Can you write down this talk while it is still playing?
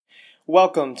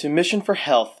Welcome to Mission for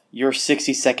Health, your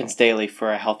 60 seconds daily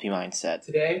for a healthy mindset.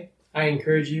 Today, I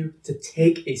encourage you to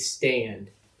take a stand.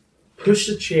 Push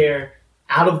the chair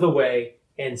out of the way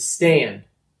and stand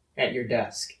at your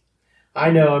desk.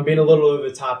 I know I'm being a little over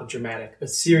the top and dramatic, but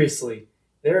seriously,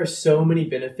 there are so many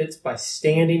benefits by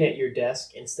standing at your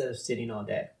desk instead of sitting all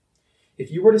day.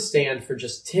 If you were to stand for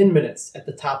just 10 minutes at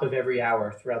the top of every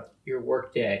hour throughout your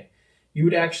work day, you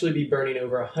would actually be burning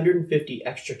over 150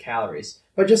 extra calories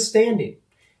by just standing.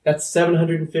 That's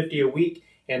 750 a week,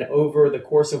 and over the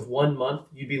course of 1 month,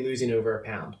 you'd be losing over a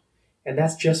pound. And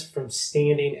that's just from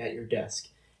standing at your desk.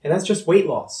 And that's just weight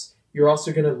loss. You're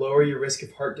also going to lower your risk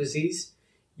of heart disease.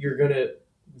 You're going to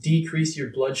decrease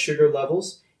your blood sugar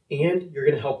levels, and you're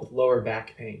going to help with lower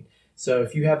back pain. So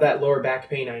if you have that lower back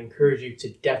pain, I encourage you to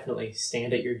definitely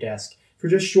stand at your desk for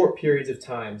just short periods of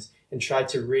times and try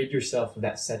to rid yourself of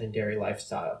that sedentary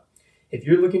lifestyle. If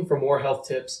you're looking for more health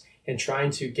tips and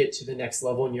trying to get to the next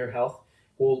level in your health,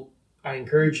 I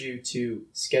encourage you to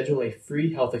schedule a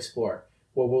free Health Explorer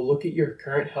where we'll look at your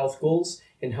current health goals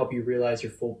and help you realize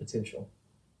your full potential.